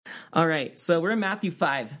All right, so we're in Matthew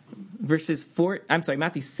 6,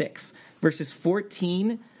 verses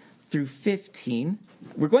 14 through 15.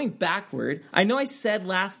 We're going backward. I know I said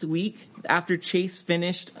last week, after Chase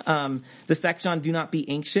finished the section on do not be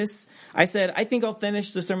anxious, I said, I think I'll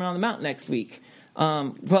finish the Sermon on the Mount next week.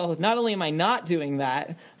 Well, not only am I not doing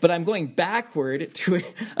that, but I'm going backward to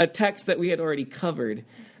a text that we had already covered.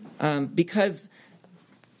 Because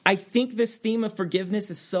I think this theme of forgiveness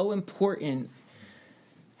is so important.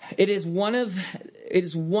 It is one of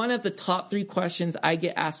the top 3 questions I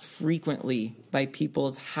get asked frequently by people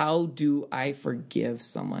is, how do I forgive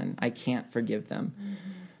someone? I can't forgive them. Mm-hmm.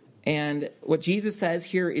 And what Jesus says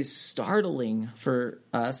here is startling for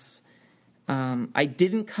us. I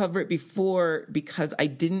didn't cover it before because I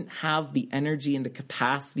didn't have the energy and the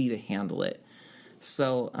capacity to handle it.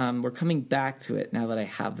 So we're coming back to it now that I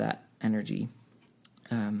have that energy.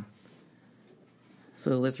 So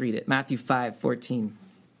let's read it. Matthew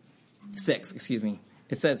 6, excuse me.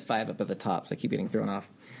 It says 5 up at the top, so I keep getting thrown off.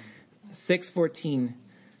 6:14.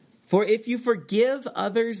 For if you forgive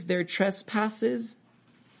others their trespasses,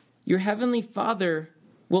 your heavenly Father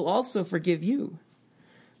will also forgive you.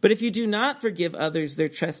 But if you do not forgive others their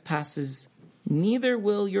trespasses, neither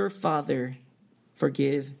will your Father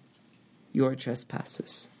forgive your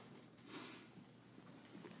trespasses.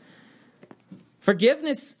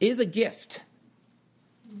 Forgiveness is a gift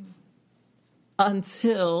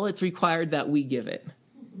until it's required that we give it.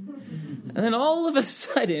 And then all of a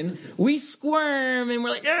sudden, we squirm and we're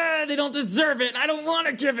like, they don't deserve it. I don't want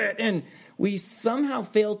to give it. And we somehow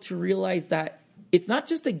fail to realize that it's not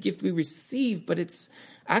just a gift we receive, but it's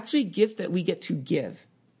actually a gift that we get to give.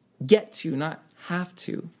 Get to, not have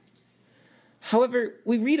to. However,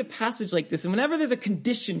 we read a passage like this, and whenever there's a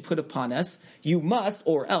condition put upon us, you must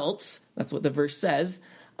or else, that's what the verse says,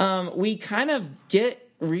 we kind of get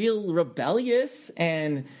real rebellious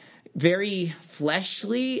and very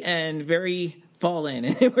fleshly and very fallen.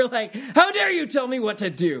 And we're like, how dare you tell me what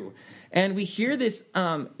to do? And we hear this,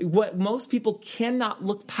 what most people cannot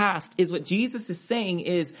look past is what Jesus is saying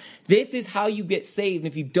is, this is how you get saved.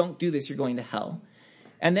 And if you don't do this, you're going to hell.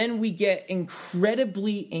 And then we get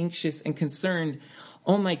incredibly anxious and concerned.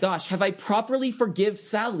 Oh my gosh, have I properly forgive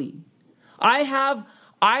Sally?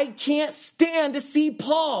 I can't stand to see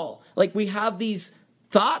Paul. Like, we have these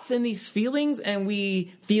thoughts and these feelings, and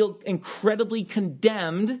we feel incredibly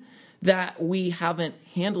condemned that we haven't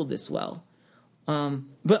handled this well.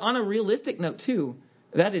 But on a realistic note too,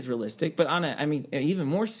 that is realistic, but on an even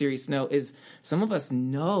more serious note is some of us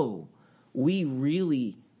know we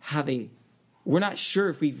really we're not sure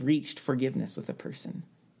if we've reached forgiveness with a person.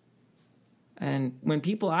 And when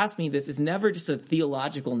people ask me this, it's never just a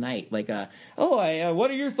theological night, like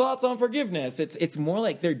what are your thoughts on forgiveness? It's more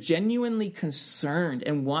like they're genuinely concerned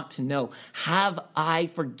and want to know, have I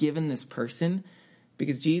forgiven this person?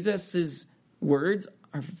 Because Jesus's words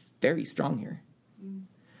are very strong here.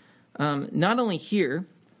 Not only here,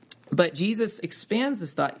 but Jesus expands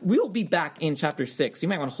this thought. We will be back in chapter 6. You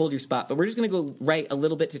might want to hold your spot, but we're just going to go right a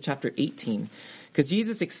little bit to chapter 18. Because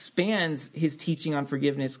Jesus expands his teaching on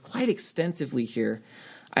forgiveness quite extensively here.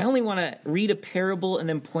 I only want to read a parable and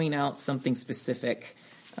then point out something specific.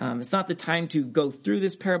 It's not the time to go through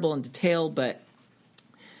this parable in detail, but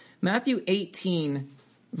Matthew 18,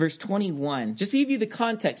 verse 21. Just to give you the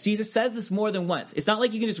context, Jesus says this more than once. It's not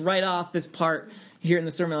like you can just write off this part here in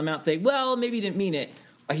the Sermon on the Mount and say, well, maybe he didn't mean it.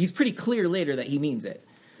 He's pretty clear later that he means it.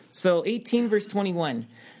 So 18, verse 21.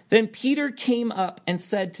 Then Peter came up and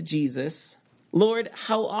said to Jesus, Lord,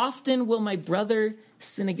 how often will my brother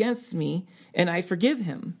sin against me and I forgive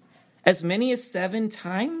him? As many as 7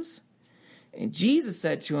 times? And Jesus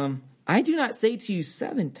said to him, I do not say to you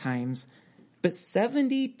 7 times, but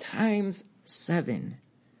 70 times 7.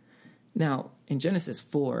 Now, in Genesis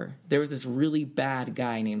 4, there was this really bad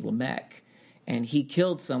guy named Lamech, and he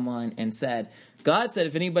killed someone and said, God said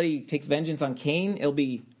if anybody takes vengeance on Cain, it'll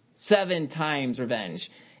be 7 times revenge.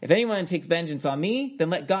 If anyone takes vengeance on me, then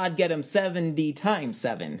let God get him 70 times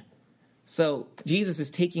 7. So Jesus is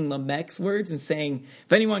taking Lamech's words and saying,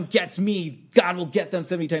 if anyone gets me, God will get them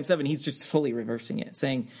 70 times 7. He's just totally reversing it,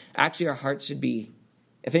 saying, actually our heart should be,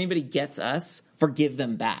 if anybody gets us, forgive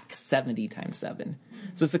them back 70 times 7.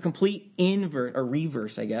 So it's a complete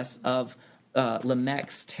reverse, I guess, of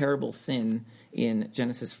Lamech's terrible sin in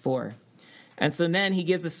Genesis 4. And so then he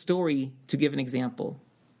gives a story to give an example.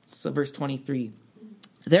 So verse 23.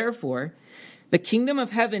 Therefore, the kingdom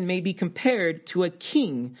of heaven may be compared to a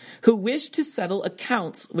king who wished to settle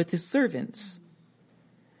accounts with his servants.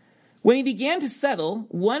 When he began to settle,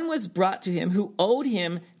 one was brought to him who owed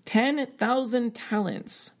him 10,000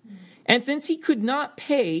 talents. And since he could not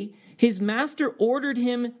pay, his master ordered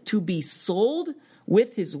him to be sold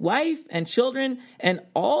with his wife and children and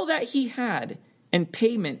all that he had, and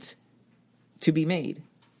payment to be made.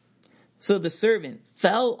 So the servant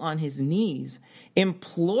fell on his knees,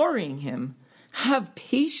 imploring him, "Have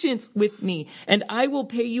patience with me, and I will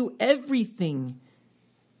pay you everything."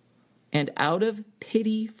 And out of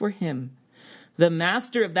pity for him, the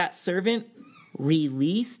master of that servant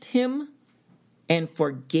released him and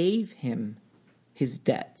forgave him his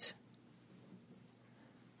debt.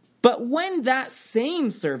 But when that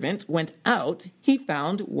same servant went out, he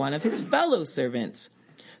found one of his fellow servants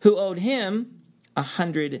who owed him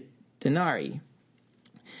 100 denarii.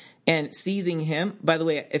 And seizing him, by the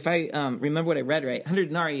way, if I remember what I read right, 100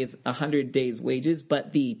 denarii is 100 days' wages,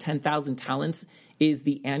 but the 10,000 talents is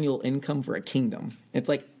the annual income for a kingdom. It's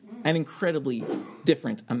like an incredibly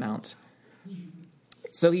different amount.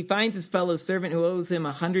 So he finds his fellow servant who owes him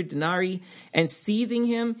 100 denarii, and seizing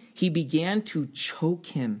him, he began to choke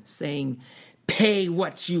him, saying, "Pay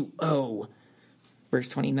what you owe." Verse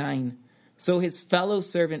 29. So his fellow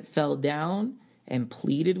servant fell down and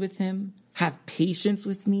pleaded with him, "Have patience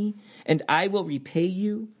with me, and I will repay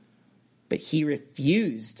you." But he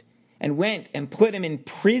refused and went and put him in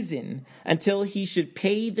prison until he should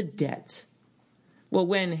pay the debt. Well,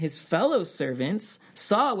 when his fellow servants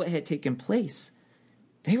saw what had taken place,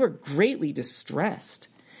 they were greatly distressed,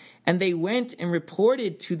 and they went and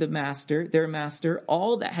reported to their master,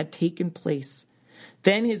 all that had taken place.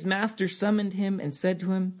 Then his master summoned him and said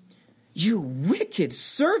to him, "You wicked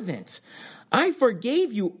servant, I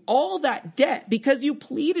forgave you all that debt because you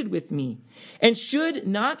pleaded with me. And should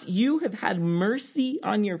not you have had mercy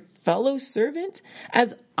on your fellow servant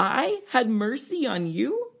as I had mercy on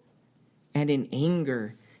you?" And in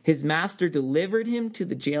anger, his master delivered him to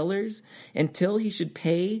the jailers until he should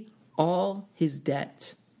pay all his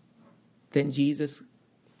debt. Then Jesus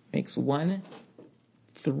makes one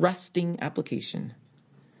thrusting application.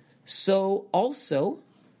 "So also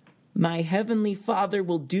my heavenly Father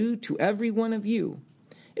will do to every one of you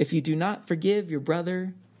if you do not forgive your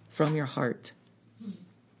brother from your heart."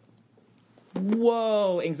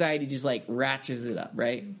 Whoa, anxiety just like ratchets it up,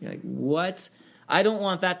 right? You're like, what? I don't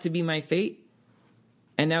want that to be my fate.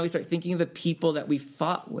 And now we start thinking of the people that we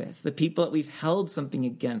fought with, the people that we've held something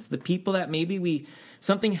against, the people that maybe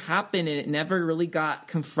something happened and it never really got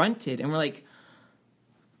confronted. And we're like,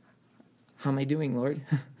 how am I doing, Lord?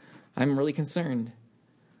 I'm really concerned.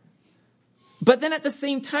 But then at the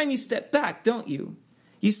same time, you step back, don't you?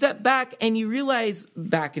 You step back and you realize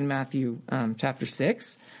back in Matthew chapter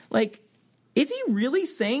 6, like, is he really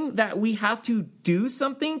saying that we have to do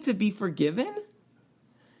something to be forgiven?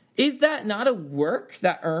 Is that not a work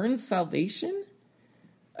that earns salvation?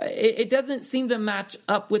 It doesn't seem to match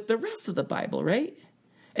up with the rest of the Bible, right?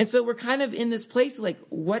 And so we're kind of in this place like,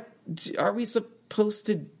 what are we supposed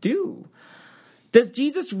to do? Does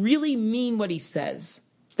Jesus really mean what he says?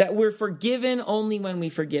 That we're forgiven only when we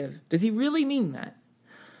forgive? Does he really mean that?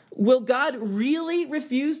 Will God really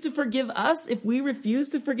refuse to forgive us if we refuse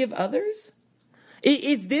to forgive others?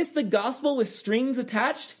 Is this the gospel with strings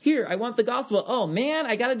attached? Here, I want the gospel. Oh man,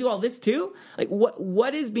 I got to do all this too? Like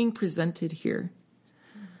what is being presented here?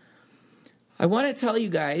 I want to tell you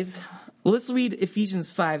guys, well, let's read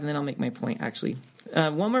Ephesians 5 and then I'll make my point actually.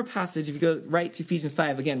 One more passage. If you go right to Ephesians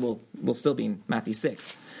 5, again, we'll still be in Matthew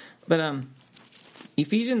 6. But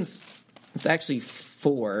Ephesians, it's actually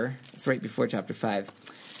 4. It's right before chapter 5.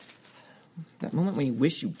 That moment when you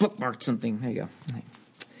wish you bookmarked something. There you go. Right.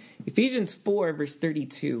 Ephesians 4, verse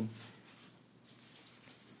 32.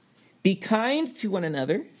 "Be kind to one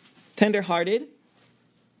another, tenderhearted,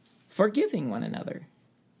 forgiving one another,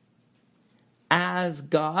 as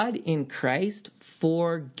God in Christ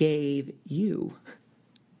forgave you."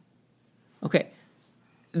 Okay,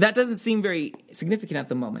 that doesn't seem very significant at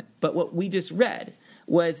the moment, but what we just read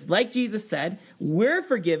was, like Jesus said, we're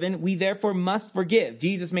forgiven, we therefore must forgive.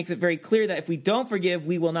 Jesus makes it very clear that if we don't forgive,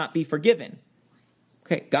 we will not be forgiven.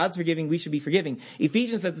 Okay, God's forgiving, we should be forgiving.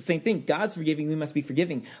 Ephesians says the same thing. God's forgiving, we must be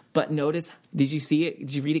forgiving. But notice, did you see it?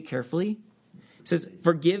 Did you read it carefully? It says,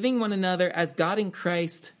 forgiving one another as God in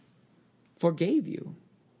Christ forgave you.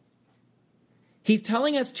 He's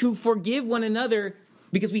telling us to forgive one another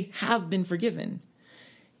because we have been forgiven.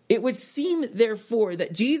 It would seem, therefore,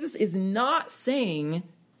 that Jesus is not saying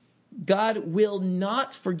God will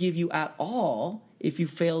not forgive you at all if you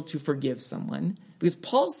fail to forgive someone. Because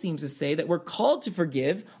Paul seems to say that we're called to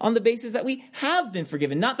forgive on the basis that we have been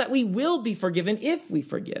forgiven, not that we will be forgiven if we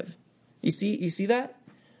forgive. You see that?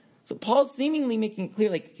 So Paul's seemingly making it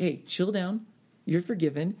clear, like, hey, chill down. You're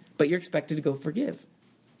forgiven, but you're expected to go forgive.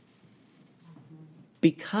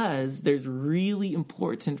 because there's really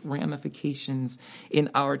important ramifications in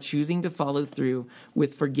our choosing to follow through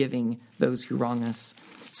with forgiving those who wrong us.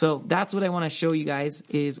 So that's what I want to show you guys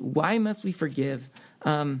is why must we forgive?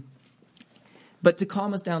 But to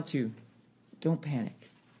calm us down too, don't panic.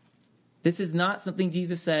 This is not something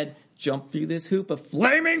Jesus said, jump through this hoop of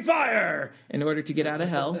flaming fire in order to get out of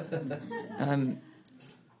hell.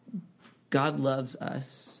 God loves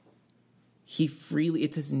us.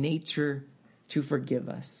 It's his nature to forgive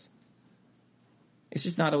us. It's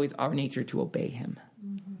just not always our nature to obey him.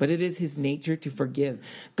 But it is his nature to forgive.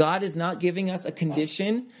 God is not giving us a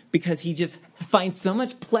condition because he just finds so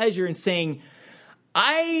much pleasure in saying,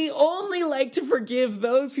 I only like to forgive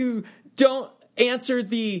those who don't answer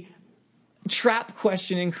the trap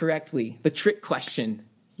question incorrectly, the trick question.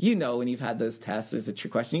 You know when you've had those tests as a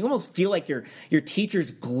trick question, you almost feel like your teachers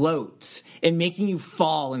gloat in making you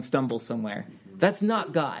fall and stumble somewhere. That's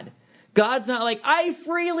not God. God's not like, I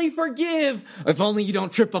freely forgive, if only you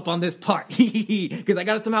don't trip up on this part, because I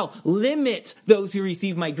got to somehow limit those who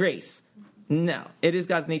receive my grace. No, it is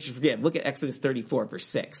God's nature to forgive. Look at Exodus 34, verse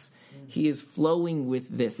 6. He is flowing with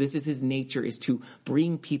this. This is his nature, is to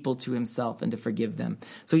bring people to himself and to forgive them.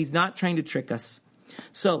 So he's not trying to trick us.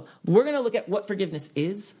 So we're going to look at what forgiveness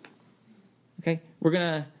is. Okay, we're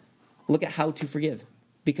going to look at how to forgive,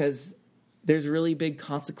 because there's really big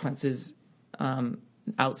consequences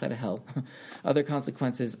outside of hell, other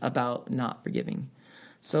consequences about not forgiving.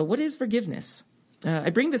 So what is forgiveness? I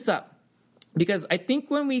bring this up because I think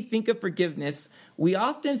when we think of forgiveness, we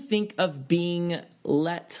often think of being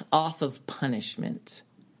let off of punishment.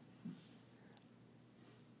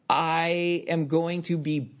 I am going to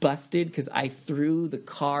be busted because I threw the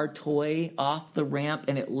car toy off the ramp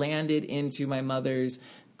and it landed into my mother's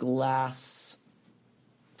glass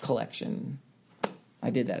collection. I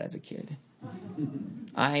did that as a kid.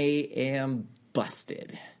 I am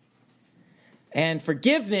busted. And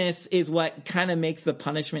forgiveness is what kind of makes the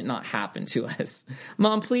punishment not happen to us.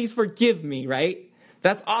 Mom, please forgive me, right?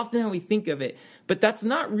 That's often how we think of it. But that's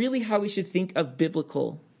not really how we should think of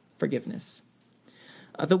biblical forgiveness.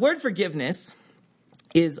 The word forgiveness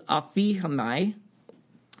is afihamai.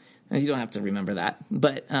 You don't have to remember that,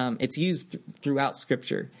 but it's used throughout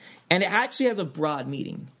Scripture. And it actually has a broad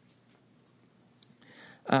meaning.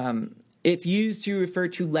 It's used to refer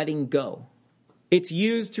to letting go. It's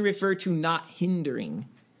used to refer to not hindering.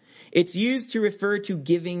 It's used to refer to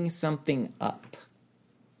giving something up.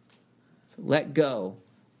 So let go.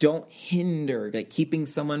 Don't hinder, like keeping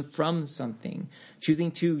someone from something.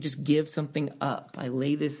 Choosing to just give something up. I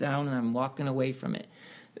lay this down and I'm walking away from it.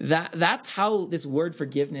 That's how this word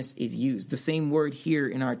forgiveness is used. The same word here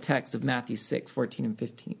in our text of Matthew 6, 14 and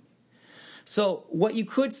 15. So what you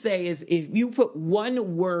could say is if you put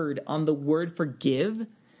one word on the word forgive,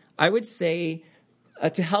 I would say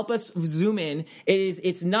to help us zoom in,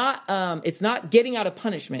 it's not getting out of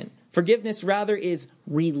punishment. Forgiveness rather is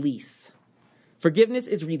release. Forgiveness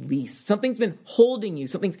is release. Something's been holding you.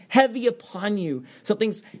 Something's heavy upon you.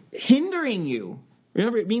 Something's hindering you.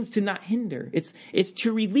 Remember, it means to not hinder. It's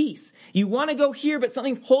to release. You want to go here, but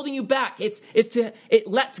something's holding you back. It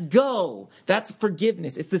lets go. That's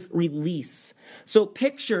forgiveness. It's this release. So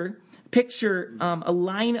picture a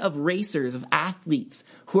line of racers, of athletes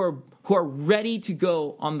who are ready to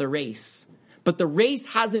go on the race, but the race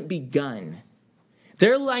hasn't begun.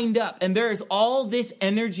 They're lined up, and there's all this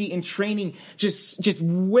energy and training just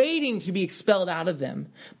waiting to be expelled out of them.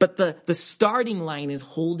 But the starting line is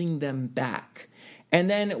holding them back. And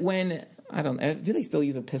then when, I don't know, do they still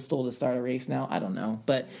use a pistol to start a race now? I don't know.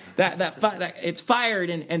 But that it's fired,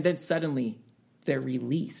 and then suddenly they're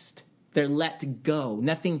released. They're let go.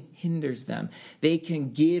 Nothing hinders them. They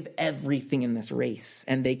can give everything in this race,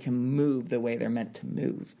 and they can move the way they're meant to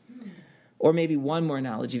move. Or maybe one more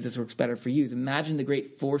analogy, if this works better for you, is imagine the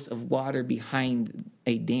great force of water behind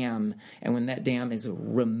a dam, and when that dam is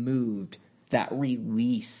removed, that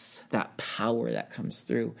release, that power that comes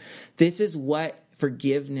through. This is what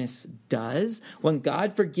forgiveness does. When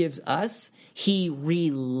God forgives us, he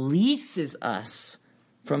releases us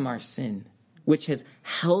from our sin, which has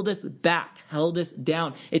held us back, held us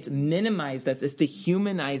down. It's minimized us. It's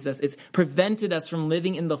dehumanized us. It's prevented us from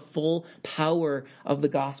living in the full power of the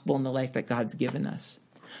gospel and the life that God's given us.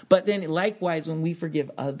 But then likewise, when we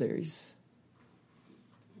forgive others,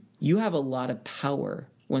 you have a lot of power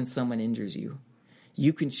when someone injures you.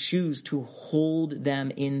 You can choose to hold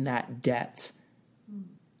them in that debt,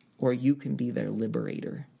 or you can be their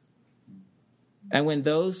liberator. And when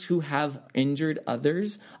those who have injured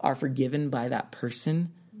others are forgiven by that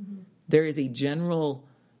person, there is a general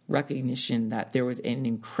recognition that there was an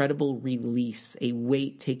incredible release, a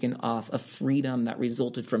weight taken off, a freedom that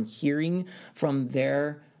resulted from hearing from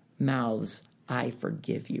their mouths, I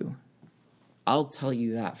forgive you. I'll tell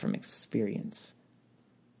you that from experience,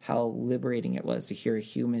 how liberating it was to hear a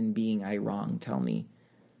human being I wronged tell me,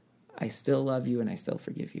 I still love you and I still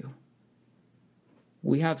forgive you.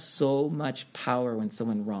 We have so much power when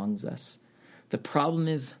someone wrongs us. The problem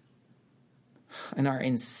is, in our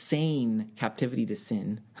insane captivity to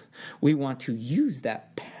sin, we want to use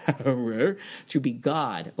that power to be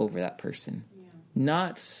God over that person. Yeah.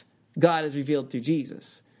 Not God as revealed through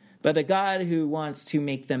Jesus, but a God who wants to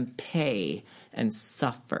make them pay and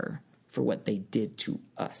suffer for what they did to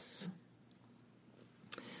us.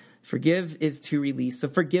 Forgive is to release. So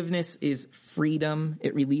forgiveness is freedom.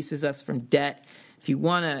 It releases us from debt. If you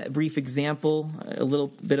want a brief example, a little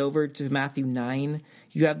bit over to Matthew 9,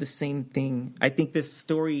 you have the same thing. I think this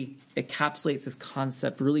story encapsulates this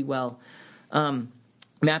concept really well.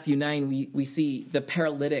 Matthew 9, we see the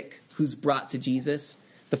paralytic who's brought to Jesus.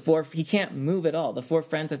 He can't move at all. The 4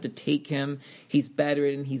 friends have to take him. He's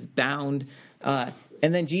bedridden. He's bound. And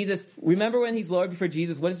then Jesus, remember when he's lowered before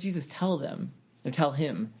Jesus, what does Jesus tell them? Or tell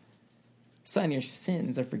him? Son, your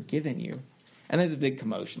sins are forgiven you. And there's a big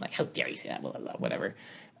commotion, like, how dare you say that, blah, blah, blah, whatever.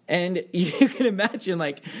 And you can imagine,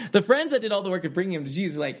 like, the friends that did all the work of bringing him to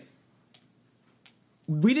Jesus, like,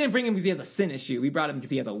 we didn't bring him because he has a sin issue. We brought him because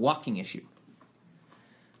he has a walking issue.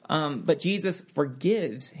 But Jesus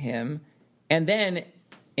forgives him. And then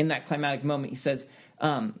in that climatic moment, he says,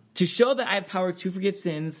 to show that I have power to forgive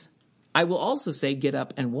sins, I will also say, get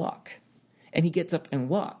up and walk. And he gets up and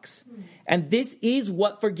walks. And this is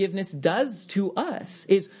what forgiveness does to us,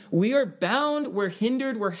 is we are bound, we're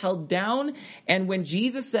hindered, we're held down. And when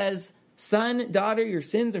Jesus says, son, daughter, your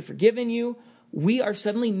sins are forgiven you, we are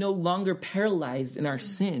suddenly no longer paralyzed in our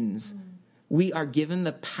sins. We are given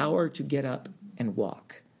the power to get up and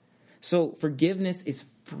walk. So forgiveness is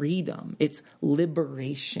freedom. It's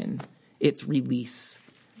liberation. It's release.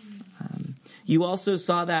 You also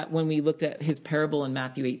saw that when we looked at his parable in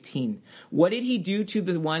Matthew 18. What did he do to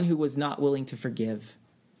the one who was not willing to forgive?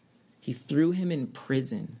 He threw him in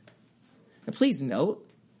prison. Now, please note,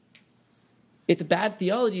 it's a bad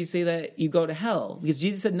theology to say that you go to hell, because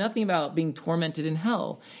Jesus said nothing about being tormented in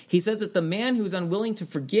hell. He says that the man who was unwilling to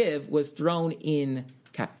forgive was thrown in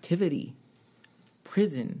captivity,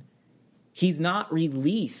 prison. He's not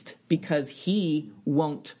released because he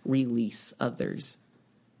won't release others.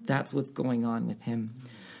 That's what's going on with him.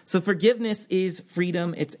 So forgiveness is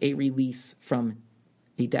freedom. It's a release from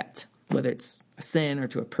a debt, whether it's a sin or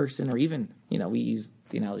to a person, or even, we use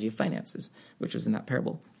the analogy of finances, which was in that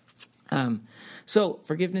parable. So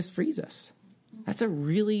forgiveness frees us. That's a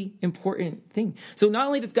really important thing. So not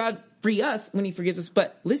only does God free us when he forgives us,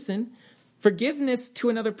 but listen, forgiveness to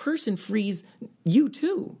another person frees you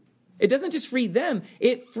too. It doesn't just free them,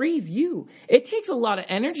 it frees you. It takes a lot of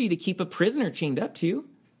energy to keep a prisoner chained up to you.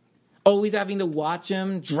 Always having to watch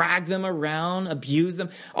them, drag them around, abuse them.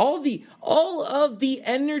 All of the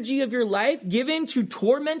energy of your life given to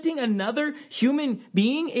tormenting another human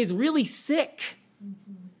being is really sick.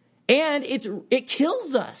 And it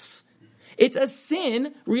kills us. It's a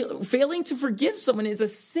sin. Failing to forgive someone is a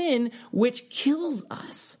sin which kills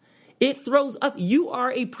us. It throws us. You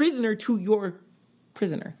are a prisoner to your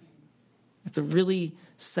prisoner. It's a really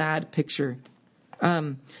sad picture.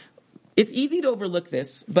 It's easy to overlook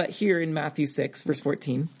this, but here in Matthew 6, verse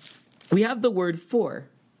 14, we have the word for.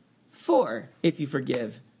 For, if you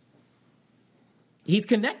forgive. He's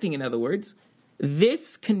connecting, in other words,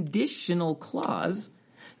 this conditional clause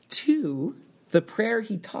to the prayer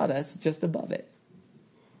he taught us just above it.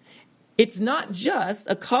 It's not just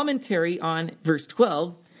a commentary on verse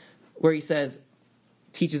 12, where he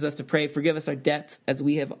teaches us to pray, forgive us our debts as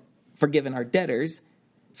we have forgiven our debtors.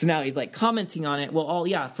 So now he's like commenting on it. Well,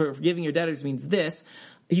 for forgiving your debtors means this.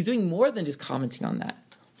 He's doing more than just commenting on that.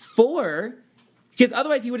 For, because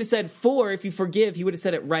otherwise he would have said, for, if you forgive, he would have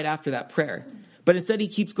said it right after that prayer. But instead he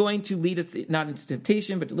keeps going to lead us not into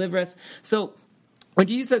temptation, but deliver us. So when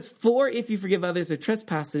Jesus says, for if you forgive others their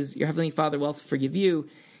trespasses, your heavenly Father will also forgive you.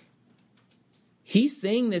 He's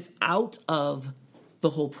saying this out of the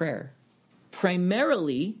whole prayer.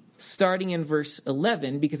 Primarily starting in verse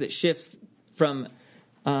 11, because it shifts from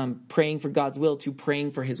praying for God's will to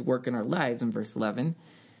praying for his work in our lives in verse 11.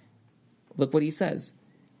 Look what he says.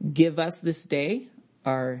 Give us this day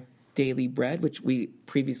our daily bread, which we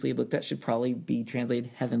previously looked at should probably be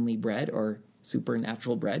translated heavenly bread or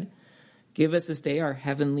supernatural bread. Give us this day our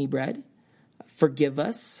heavenly bread. Forgive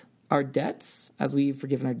us our debts as we've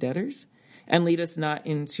forgiven our debtors. And lead us not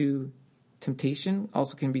into temptation,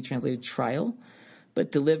 also can be translated trial.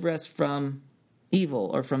 but deliver us from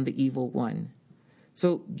evil, or from the evil one.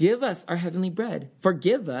 So give us our heavenly bread.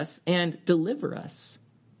 Forgive us and deliver us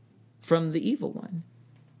from the evil one.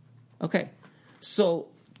 Okay, so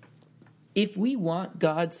if we want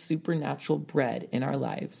God's supernatural bread in our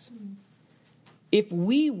lives, if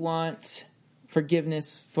we want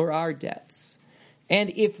forgiveness for our debts, and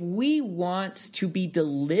if we want to be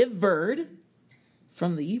delivered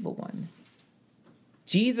from the evil one,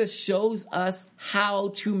 Jesus shows us how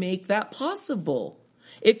to make that possible.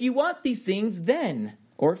 If you want these things, then,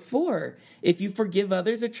 or for, if you forgive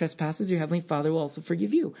others their trespasses, your heavenly Father will also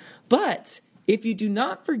forgive you. But if you do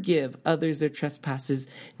not forgive others their trespasses,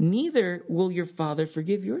 neither will your Father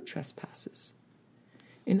forgive your trespasses.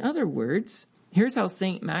 In other words, here's how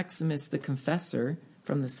St. Maximus the Confessor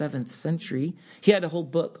from the 7th century, he had a whole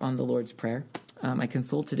book on the Lord's Prayer. I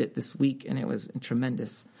consulted it this week, and it was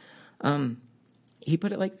tremendous. He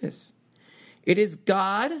put it like this: it is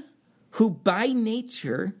God who by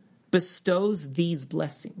nature bestows these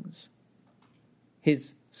blessings,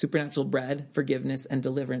 his supernatural bread, forgiveness, and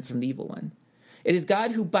deliverance from the evil one. It is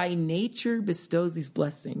God who by nature bestows these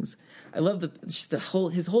blessings. I love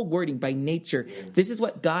his whole wording, by nature. This is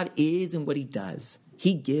what God is and what he does.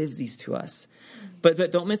 He gives these to us.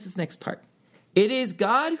 But don't miss this next part. It is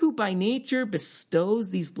God who by nature bestows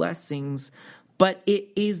these blessings, but it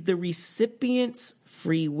is the recipient's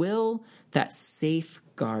free will that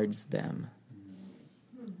safeguards them.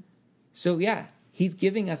 So yeah, he's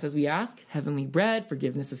giving us, as we ask, heavenly bread,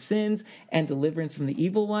 forgiveness of sins, and deliverance from the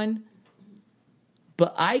evil one.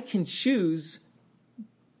 But I can choose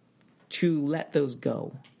to let those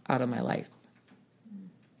go out of my life.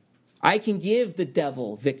 I can give the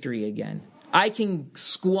devil victory again. I can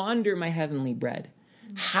squander my heavenly bread.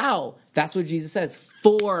 How? That's what Jesus says.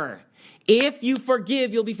 For if you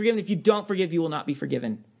forgive, you'll be forgiven. If you don't forgive, you will not be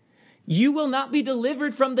forgiven. You will not be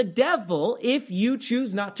delivered from the devil if you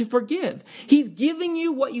choose not to forgive. He's giving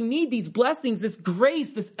you what you need, these blessings, this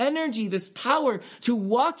grace, this energy, this power to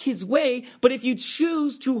walk his way. But if you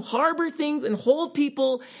choose to harbor things and hold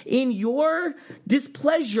people in your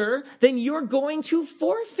displeasure, then you're going to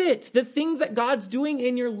forfeit the things that God's doing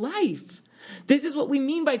in your life. This is what we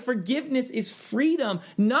mean by forgiveness is freedom,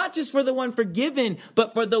 not just for the one forgiven,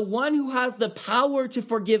 but for the one who has the power to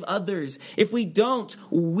forgive others. If we don't,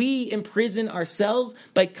 we imprison ourselves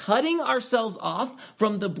by cutting ourselves off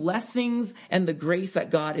from the blessings and the grace that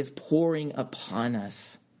God is pouring upon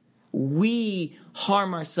us. We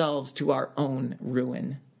harm ourselves to our own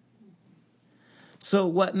ruin. So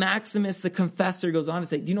what Maximus the Confessor goes on to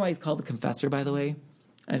say, do you know why he's called the Confessor, by the way?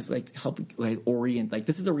 I just like to help orient,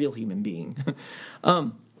 this is a real human being.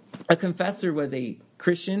 A confessor was a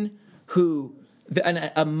Christian who,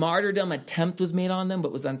 a martyrdom attempt was made on them,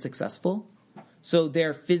 but was unsuccessful. So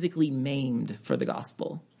they're physically maimed for the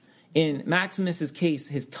gospel. In Maximus's case,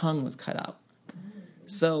 his tongue was cut out.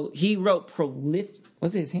 So he wrote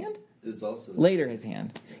was it his hand? It was also later his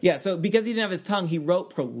hand. Yeah, so because he didn't have his tongue, he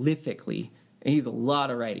wrote prolifically. He's a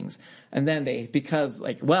lot of writings. And then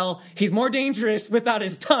he's more dangerous without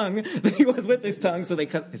his tongue than he was with his tongue, so they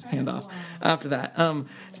cut his hand off after that.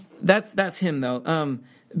 That's him, though.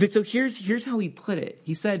 But so here's how he put it.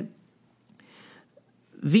 He said,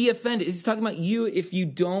 the offended, he's talking about you if you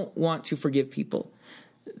don't want to forgive people.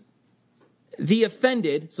 The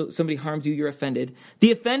offended, so somebody harms you, you're offended.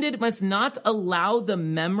 The offended must not allow the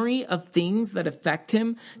memory of things that affect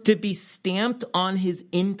him to be stamped on his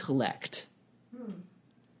intellect.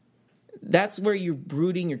 That's where you're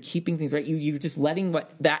brooding, you're keeping things, right? You're just letting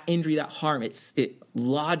that injury, that harm, it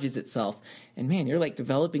lodges itself. And man, you're like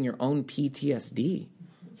developing your own PTSD.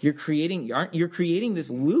 You're creating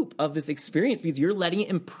this loop of this experience because you're letting it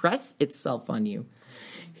impress itself on you.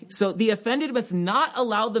 So the offended must not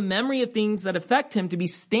allow the memory of things that affect him to be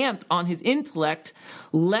stamped on his intellect,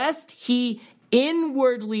 lest he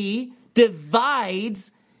inwardly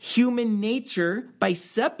divides human nature by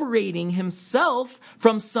separating himself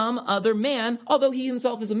from some other man, although he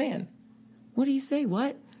himself is a man. What do you say?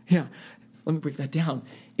 What? Yeah. Let me break that down.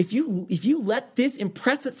 If you let this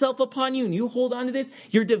impress itself upon you and you hold on to this,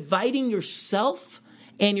 you're dividing yourself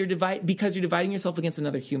because you're dividing yourself against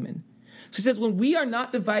another human. So he says, when we are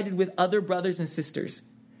not divided with other brothers and sisters,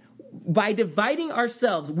 by dividing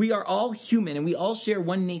ourselves, we are all human and we all share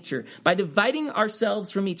one nature. By dividing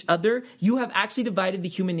ourselves from each other, you have actually divided the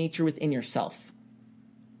human nature within yourself.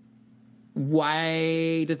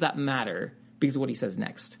 Why does that matter? Because of what he says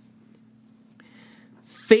next.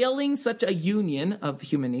 Failing such a union of the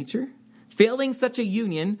human nature,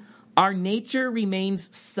 our nature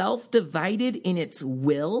remains self-divided in its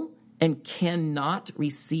will and cannot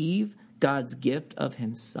receive God's gift of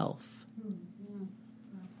himself.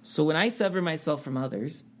 So when I sever myself from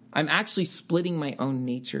others, I'm actually splitting my own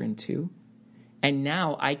nature in two. And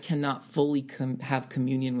now I cannot fully have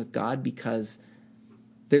communion with God because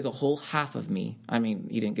there's a whole half of me. I mean,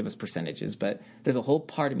 he didn't give us percentages, but there's a whole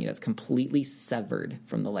part of me that's completely severed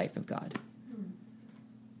from the life of God.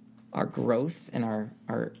 Our growth and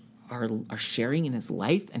our sharing in his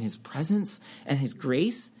life and his presence and his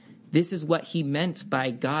grace, this is what he meant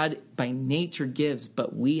by God by nature gives,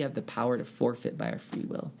 but we have the power to forfeit by our free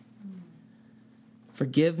will.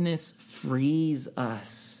 Forgiveness frees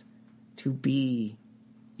us to be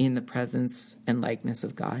in the presence and likeness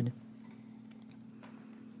of God.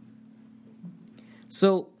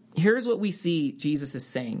 So here's what we see Jesus is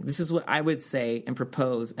saying. This is what I would say and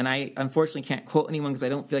propose. And I unfortunately can't quote anyone because I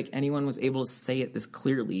don't feel like anyone was able to say it this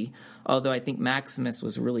clearly. Although I think Maximus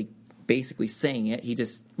was really basically saying it. He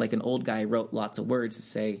just, like an old guy, wrote lots of words to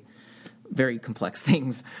say very complex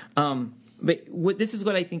things. But this is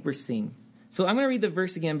what I think we're seeing. So I'm going to read the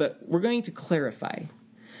verse again, but we're going to clarify.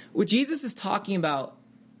 What Jesus is talking about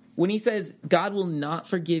when he says God will not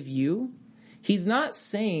forgive you, he's not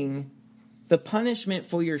saying the punishment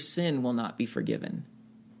for your sin will not be forgiven.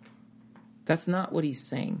 That's not what he's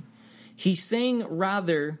saying. He's saying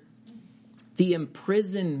rather the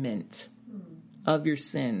imprisonment of your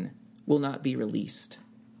sin will not be released.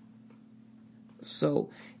 So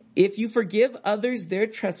if you forgive others their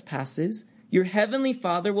trespasses, your heavenly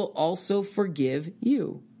Father will also forgive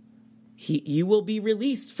you. You will be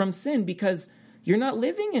released from sin because you're not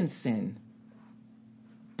living in sin.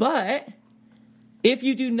 But if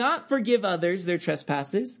you do not forgive others their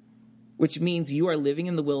trespasses, which means you are living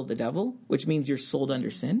in the will of the devil, which means you're sold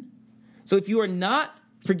under sin. So if you are not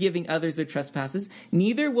forgiving others their trespasses,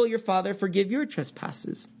 neither will your Father forgive your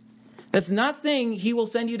trespasses. That's not saying he will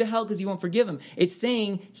send you to hell because you won't forgive him. It's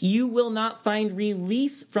saying you will not find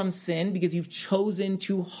release from sin because you've chosen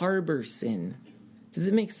to harbor sin. Does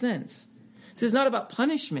it make sense? This is not about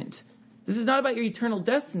punishment. This is not about your eternal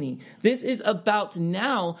destiny. This is about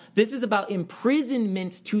now. This is about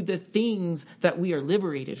imprisonment to the things that we are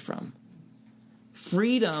liberated from.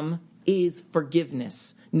 Freedom is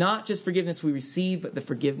forgiveness. Not just forgiveness we receive, but the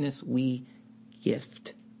forgiveness we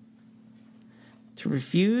gift. To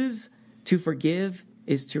refuse to forgive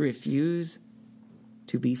is to refuse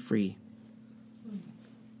to be free.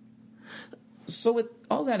 So with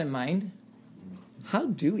all that in mind, how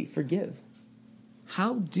do we forgive?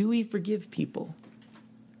 How do we forgive people?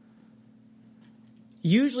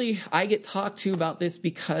 Usually I get talked to about this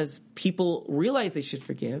because people realize they should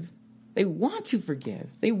forgive. They want to forgive.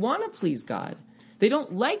 They want to please God. They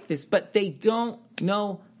don't like this, but they don't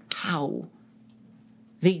know how.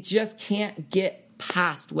 They just can't get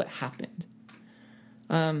past what happened.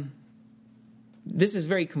 This is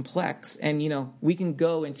very complex, and we can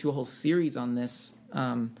go into a whole series on this.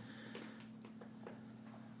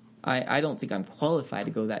 I don't think I'm qualified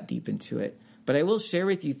to go that deep into it, but I will share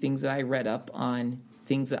with you things that I read up on,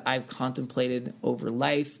 things that I've contemplated over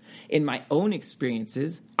life. In my own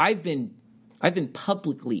experiences, I've been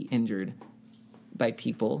publicly injured by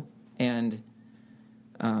people, and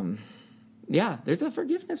there's a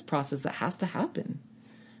forgiveness process that has to happen.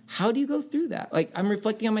 How do you go through that? Like, I'm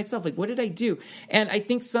reflecting on myself. Like, what did I do? And I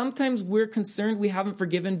think sometimes we're concerned we haven't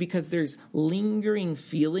forgiven because there's lingering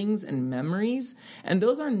feelings and memories. And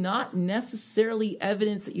those are not necessarily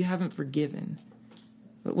evidence that you haven't forgiven.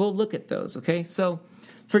 But we'll look at those, okay? So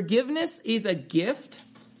forgiveness is a gift.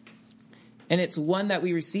 And it's one that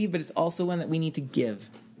we receive, but it's also one that we need to give.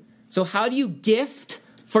 So how do you gift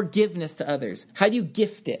forgiveness to others? How do you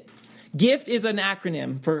gift it? Gift is an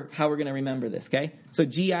acronym for how we're going to remember this, okay? So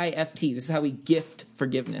G-I-F-T, this is how we gift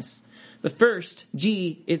forgiveness. The first,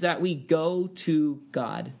 G, is that we go to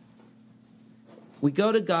God. We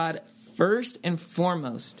go to God first and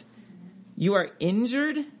foremost. You are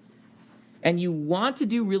injured and you want to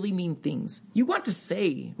do really mean things. You want to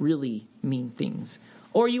say really mean things.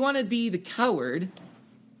 Or you want to be the coward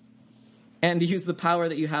and use the power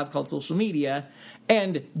that you have called social media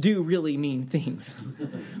and do really mean things.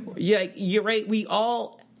 Yeah, you're right. We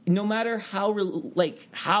all, no matter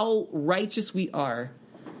how righteous we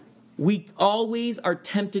always are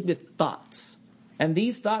tempted with thoughts. And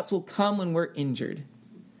these thoughts will come when we're injured.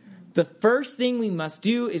 The first thing we must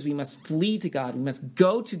do is we must flee to God. We must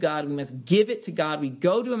go to God. We must give it to God. We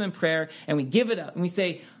go to him in prayer and we give it up. And we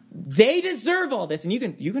say, they deserve all this. And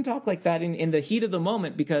you can talk like that in the heat of the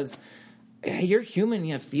moment because you're human,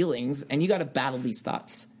 you have feelings, and you got to battle these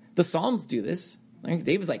thoughts. The Psalms do this.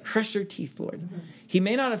 David's like, crush your teeth, Lord. Mm-hmm. He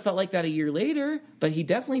may not have felt like that a year later, but he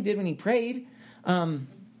definitely did when he prayed.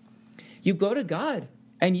 You go to God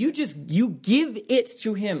And you give it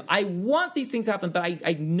to him. I want these things to happen, but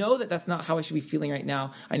I know that that's not how I should be feeling right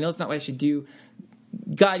now. I know it's not what I should do.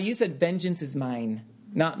 God, you said vengeance is mine.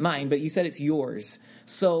 Not mine, but you said it's yours.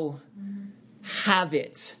 So have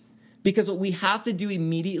it. Because what we have to do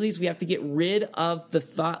immediately is we have to get rid of the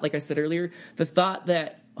thought, like I said earlier, the thought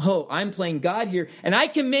that, oh, I'm playing God here, and I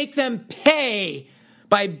can make them pay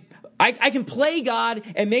I can play God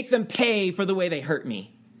and make them pay for the way they hurt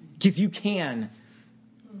me. Because you can.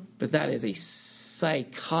 But that is a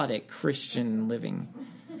psychotic Christian living.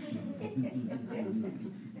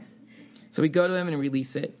 So we go to them and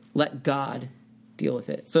release it. Let God deal with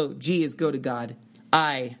it. So G is go to God.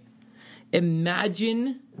 I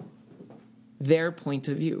imagine their point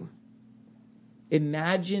of view.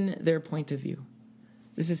 Imagine their point of view.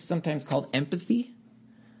 This is sometimes called empathy.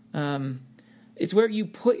 It's where you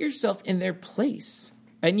put yourself in their place.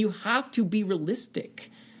 And you have to be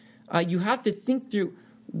realistic. You have to think through,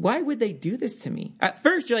 why would they do this to me? At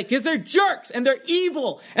first, you're like, because they're jerks and they're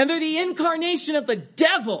evil and they're the incarnation of the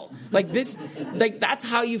devil. That's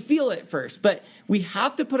how you feel at first. But we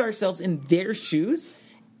have to put ourselves in their shoes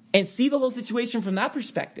and see the whole situation from that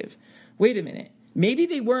perspective. Wait a minute. Maybe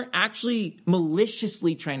they weren't actually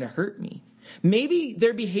maliciously trying to hurt me. Maybe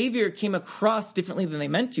their behavior came across differently than they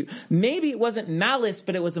meant to. Maybe it wasn't malice,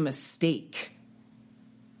 but it was a mistake.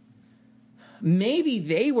 Maybe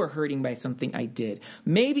they were hurting by something I did.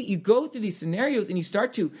 Maybe you go through these scenarios and you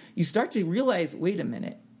start to realize, wait a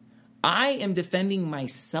minute, I am defending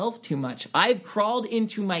myself too much. I've crawled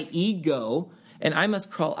into my ego and I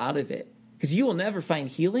must crawl out of it. Because you will never find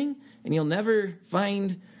healing and you'll never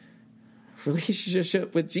find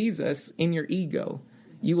relationship with Jesus in your ego.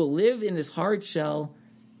 You will live in this hard shell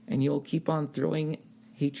and you'll keep on throwing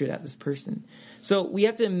hatred at this person. So we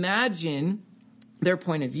have to imagine their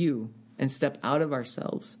point of view and step out of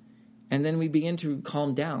ourselves. And then we begin to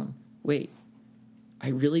calm down. Wait, I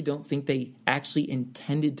really don't think they actually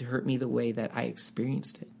intended to hurt me the way that I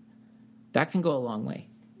experienced it. That can go a long way.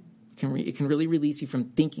 It can really release you from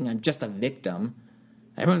thinking I'm just a victim.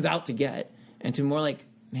 Everyone's out to get. And to more like,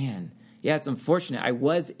 man, yeah, it's unfortunate. I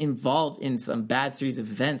was involved in some bad series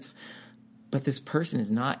of events, but this person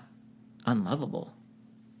is not unlovable.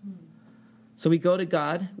 So we go to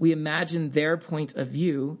God. We imagine their point of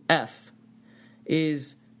view. F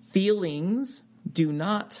is feelings do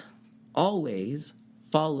not always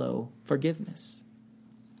follow forgiveness.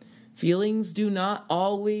 Feelings do not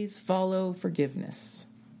always follow forgiveness.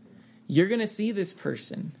 You're going to see this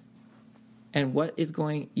person. And what is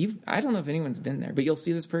I don't know if anyone's been there, but you'll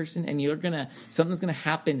see this person and something's going to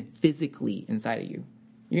happen physically inside of you.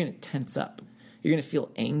 You're going to tense up. You're going to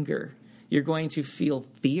feel anger. You're going to feel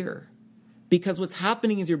fear. Because what's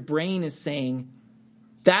happening is your brain is saying,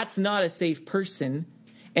 that's not a safe person.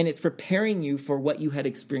 And it's preparing you for what you had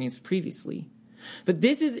experienced previously. But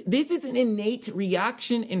this is an innate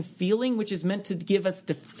reaction and feeling which is meant to give us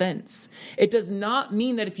defense. It does not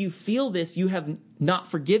mean that if you feel this, you have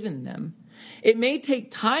not forgiven them. It may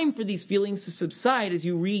take time for these feelings to subside as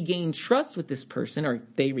you regain trust with this person or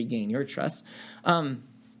they regain your trust.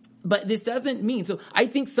 But this doesn't mean, so I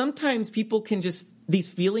think sometimes people these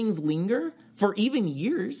feelings linger for even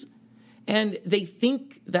years and they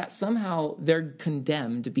think that somehow they're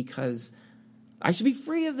condemned because I should be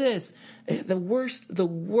free of this. The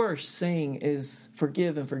worst saying is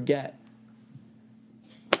forgive and forget.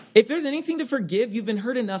 If there's anything to forgive, you've been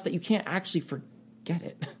hurt enough that you can't actually forget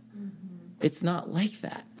it. It's not like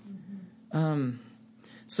that.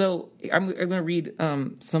 So I'm going to read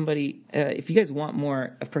somebody. If you guys want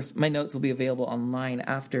more, of course, my notes will be available online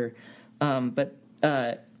after. But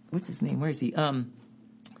what's his name? Where is he?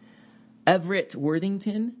 Everett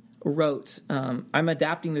Worthington wrote, I'm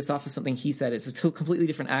adapting this off of something he said. It's a completely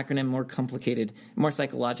different acronym, more complicated, more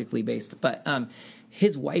psychologically based. But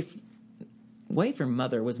his wife or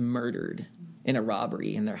mother was murdered in a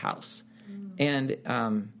robbery in their house.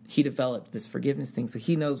 And he developed this forgiveness thing. So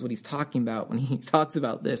he knows what he's talking about when he talks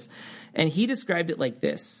about this. And he described it like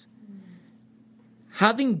this.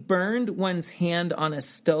 Having burned one's hand on a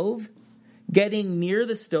stove, getting near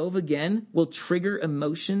the stove again will trigger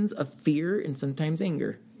emotions of fear and sometimes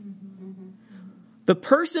anger. The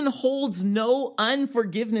person holds no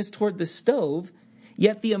unforgiveness toward the stove,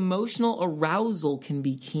 yet the emotional arousal can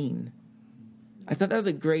be keen. I thought that was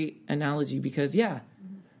a great analogy because,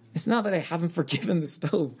 it's not that I haven't forgiven the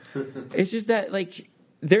stove. It's just that,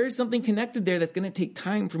 there's something connected there that's going to take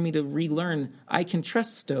time for me to relearn. I can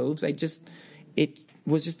trust stoves. It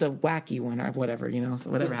was just a wacky one or whatever, so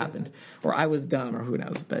whatever happened. Or I was dumb or who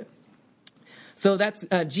knows. But so that's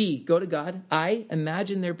G, go to God. I,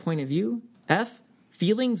 imagine their point of view. F,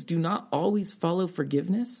 feelings do not always follow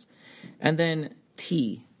forgiveness. And then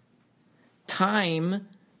T, time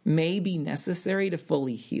may be necessary to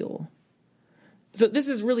fully heal. So this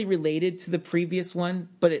is really related to the previous one,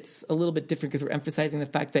 but it's a little bit different because we're emphasizing the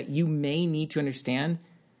fact that you may need to understand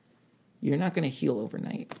you're not going to heal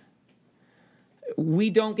overnight. We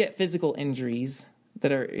don't get physical injuries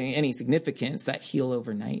that are any significance that heal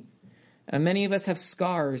overnight. Many of us have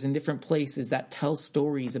scars in different places that tell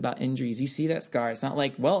stories about injuries. You see that scar. It's not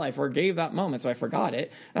like, well, I forgave that moment, so I forgot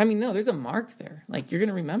it. I mean, no, there's a mark there. Like, you're going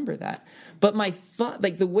to remember that. But my thought,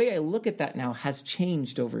 like the way I look at that now has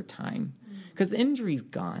changed over time because the injury's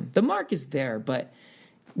gone. The mark is there, but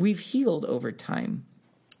we've healed over time.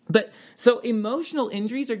 But so emotional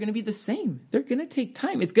injuries are going to be the same. They're going to take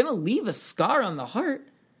time. It's going to leave a scar on the heart,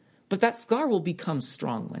 but that scar will become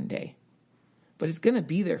strong one day. But it's going to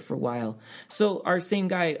be there for a while. So our same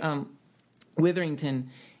guy, Witherington,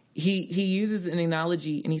 he uses an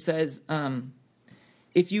analogy and he says,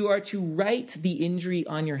 if you are to write the injury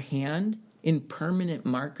on your hand in permanent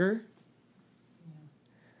marker,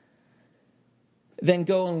 then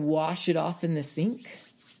go and wash it off in the sink.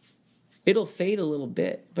 It'll fade a little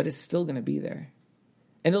bit, but it's still going to be there.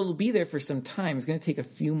 And it'll be there for some time. It's going to take a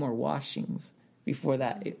few more washings before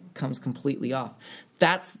that it comes completely off.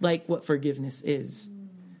 That's like what forgiveness is,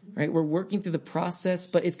 right? We're working through the process,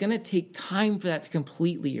 but it's going to take time for that to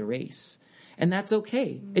completely erase. And that's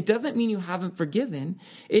okay. It doesn't mean you haven't forgiven.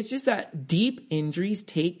 It's just that deep injuries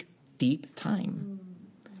take deep time.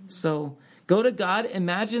 So go to God,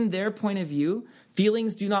 imagine their point of view.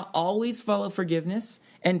 Feelings do not always follow forgiveness,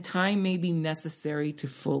 and time may be necessary to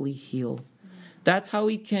fully heal. That's how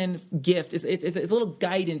we can gift. It's a little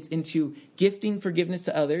guidance into gifting forgiveness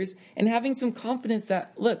to others and having some confidence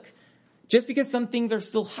that, look, just because some things are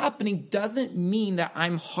still happening doesn't mean that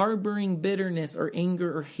I'm harboring bitterness or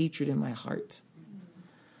anger or hatred in my heart.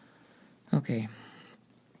 Okay.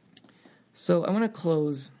 So I want to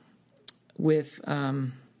close with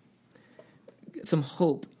some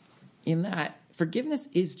hope in that forgiveness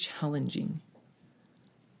is challenging.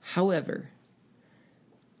 However,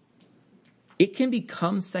 it can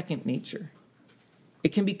become second nature. It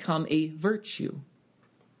can become a virtue.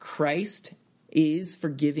 Christ is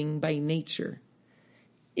forgiving by nature.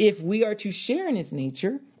 If we are to share in his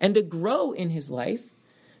nature and to grow in his life,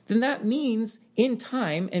 then that means in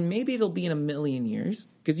time, and maybe it'll be in 1,000,000 years,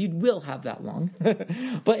 because you will have that long,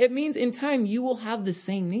 but it means in time you will have the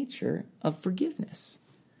same nature of forgiveness.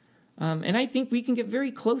 And I think we can get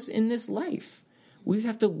very close in this life. We just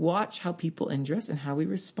have to watch how people injure us and how we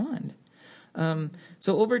respond.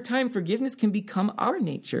 So over time, forgiveness can become our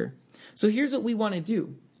nature. So here's what we want to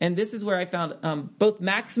do. And this is where I found both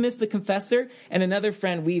Maximus the Confessor and another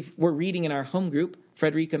friend we're reading in our home group,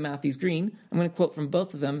 Frederica Matthews Green. I'm going to quote from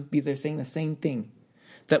both of them because they're saying the same thing.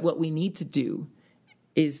 That what we need to do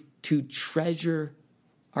is to treasure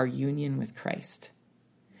our union with Christ.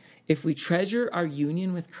 If we treasure our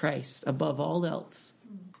union with Christ above all else,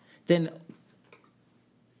 then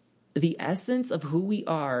the essence of who we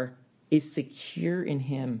are is secure in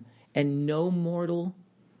him, and no mortal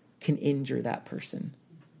can injure that person.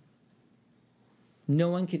 No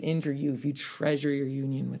one can injure you if you treasure your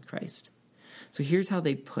union with Christ. So here's how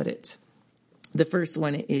they put it. The first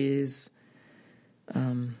one is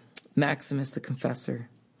Maximus the Confessor.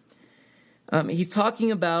 He's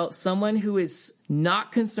talking about someone who is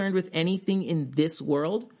not concerned with anything in this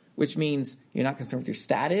world, which means you're not concerned with your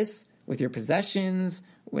status, with your possessions,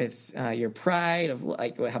 with your pride of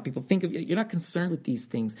like how people think of you. You're not concerned with these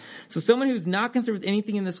things. So someone who's not concerned with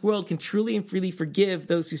anything in this world can truly and freely forgive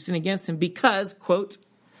those who sin against him because, quote,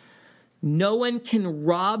 no one can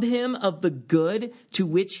rob him of the good to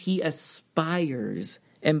which he aspires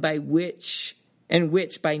and which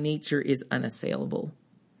by nature is unassailable.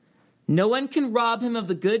 No one can rob him of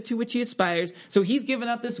the good to which he aspires. So he's given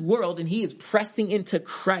up this world and he is pressing into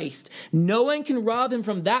Christ. No one can rob him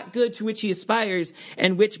from that good to which he aspires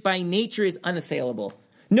and which by nature is unassailable.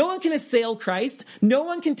 No one can assail Christ. No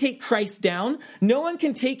one can take Christ down. No one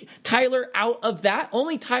can take Tyler out of that.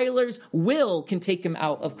 Only Tyler's will can take him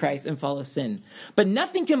out of Christ and follow sin. But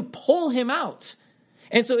nothing can pull him out.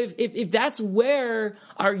 And so if that's where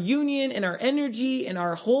our union and our energy and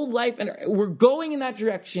our whole life, and we're going in that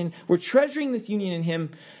direction, we're treasuring this union in him,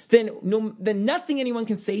 then nothing anyone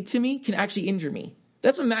can say to me can actually injure me.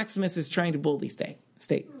 That's what Maximus is trying to boldly state.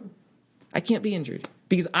 I can't be injured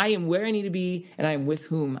because I am where I need to be and I am with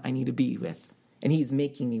whom I need to be with. And he's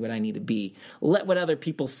making me what I need to be. Let what other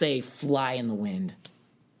people say fly in the wind.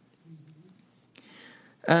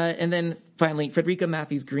 And then finally, Frederica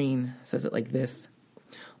Matthews Green says it like this.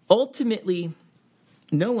 Ultimately,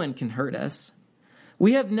 no one can hurt us.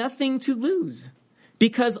 we have nothing to lose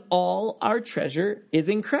because all our treasure is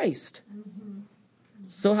in Christ.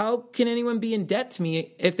 So how can anyone be in debt to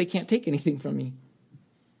me if they can't take anything from me?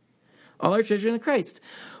 All our treasure in Christ.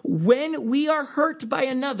 When we are hurt by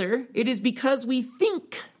another, it is because we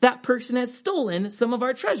think that person has stolen some of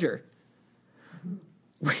our treasure.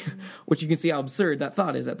 Which you can see how absurd that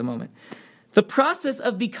thought is at the moment. The process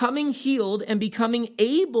of becoming healed and becoming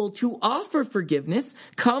able to offer forgiveness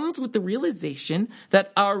comes with the realization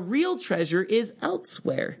that our real treasure is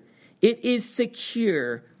elsewhere. It is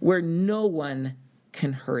secure where no one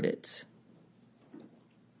can hurt it.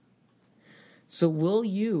 So will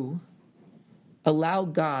you allow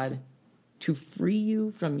God to free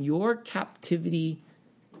you from your captivity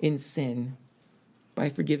in sin by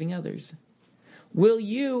forgiving others? Will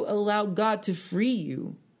you allow God to free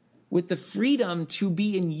you with the freedom to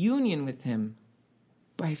be in union with him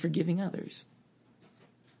by forgiving others?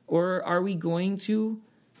 Or are we going to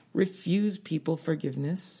refuse people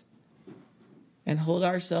forgiveness and hold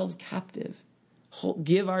ourselves captive,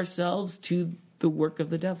 give ourselves to the work of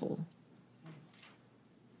the devil?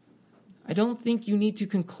 I don't think you need to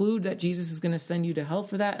conclude that Jesus is going to send you to hell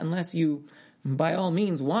for that unless you, by all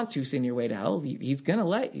means, want to send your way to hell. He's going to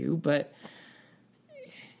let you, but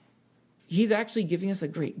he's actually giving us a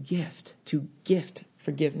great gift to gift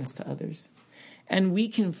forgiveness to others. And we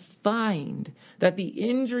can find that the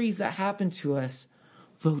injuries that happen to us,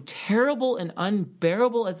 though terrible and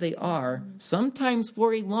unbearable as they are, sometimes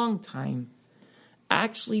for a long time,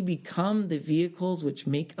 actually become the vehicles which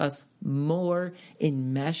make us more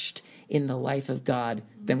enmeshed in the life of God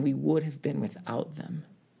than we would have been without them.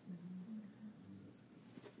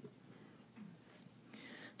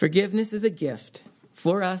 Forgiveness is a gift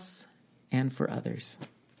for us and for others.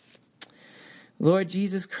 Lord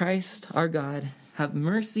Jesus Christ, our God, have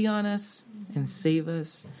mercy on us and save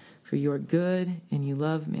us, for you are good and you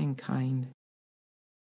love mankind.